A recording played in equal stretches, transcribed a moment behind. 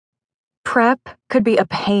prep could be a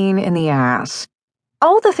pain in the ass.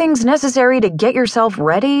 All the things necessary to get yourself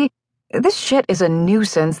ready, this shit is a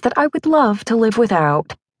nuisance that I would love to live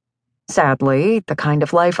without. Sadly, the kind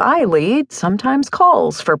of life I lead sometimes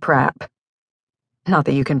calls for prep. Not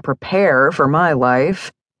that you can prepare for my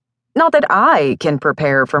life. Not that I can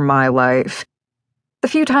prepare for my life. The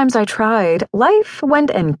few times I tried, life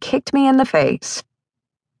went and kicked me in the face.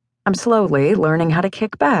 I'm slowly learning how to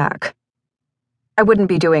kick back. I wouldn't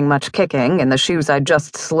be doing much kicking in the shoes I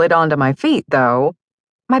just slid onto my feet, though.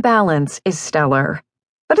 My balance is stellar.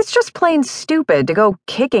 But it's just plain stupid to go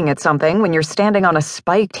kicking at something when you're standing on a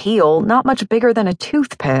spiked heel not much bigger than a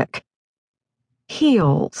toothpick.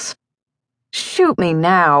 Heels. Shoot me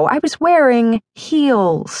now, I was wearing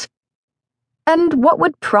heels. And what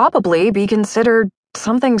would probably be considered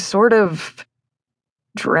something sort of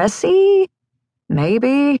dressy?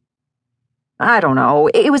 Maybe? I don't know,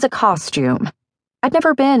 it was a costume. I'd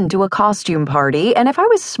never been to a costume party, and if I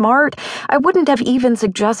was smart, I wouldn't have even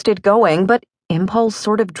suggested going, but impulse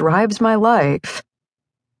sort of drives my life.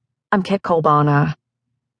 I'm Kit Colbana,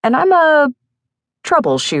 and I'm a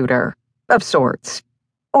troubleshooter of sorts,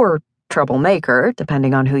 or troublemaker,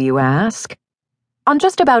 depending on who you ask. On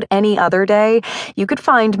just about any other day, you could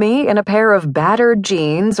find me in a pair of battered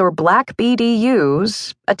jeans or black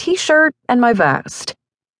BDUs, a t-shirt, and my vest.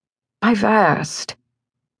 My vest.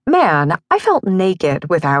 Man, I felt naked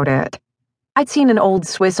without it. I'd seen an old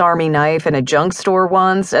Swiss Army knife in a junk store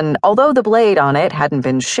once, and although the blade on it hadn't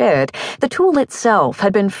been shit, the tool itself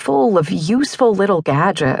had been full of useful little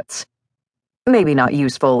gadgets. Maybe not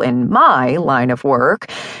useful in my line of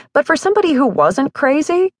work, but for somebody who wasn't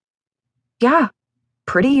crazy, yeah,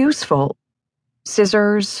 pretty useful.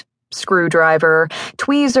 Scissors, screwdriver,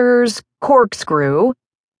 tweezers, corkscrew.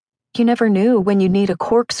 You never knew when you'd need a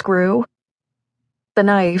corkscrew. The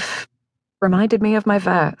knife reminded me of my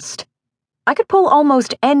vest. I could pull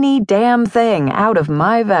almost any damn thing out of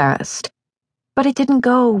my vest. But it didn't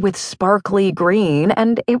go with sparkly green,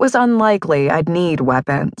 and it was unlikely I'd need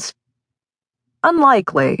weapons.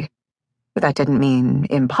 Unlikely. But that didn't mean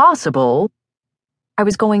impossible. I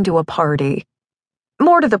was going to a party.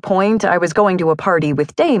 More to the point, I was going to a party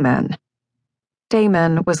with Damon.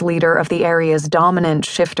 Damon was leader of the area's dominant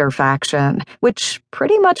shifter faction, which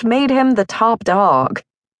pretty much made him the top dog.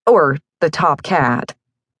 Or the top cat.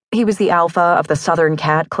 He was the alpha of the Southern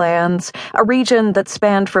Cat Clans, a region that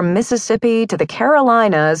spanned from Mississippi to the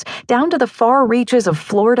Carolinas down to the far reaches of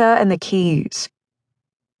Florida and the Keys.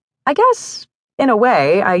 I guess, in a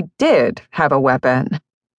way, I did have a weapon.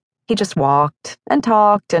 He just walked and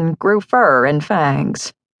talked and grew fur and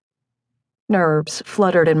fangs. Nerves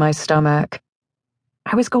fluttered in my stomach.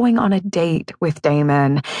 I was going on a date with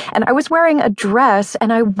Damon, and I was wearing a dress,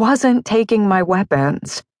 and I wasn't taking my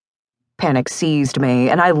weapons. Panic seized me,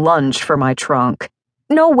 and I lunged for my trunk.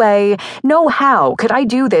 No way, no how could I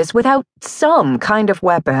do this without some kind of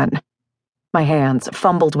weapon. My hands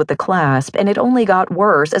fumbled with the clasp, and it only got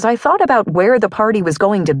worse as I thought about where the party was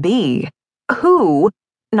going to be. Who,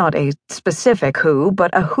 not a specific who, but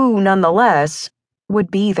a who nonetheless, would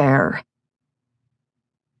be there.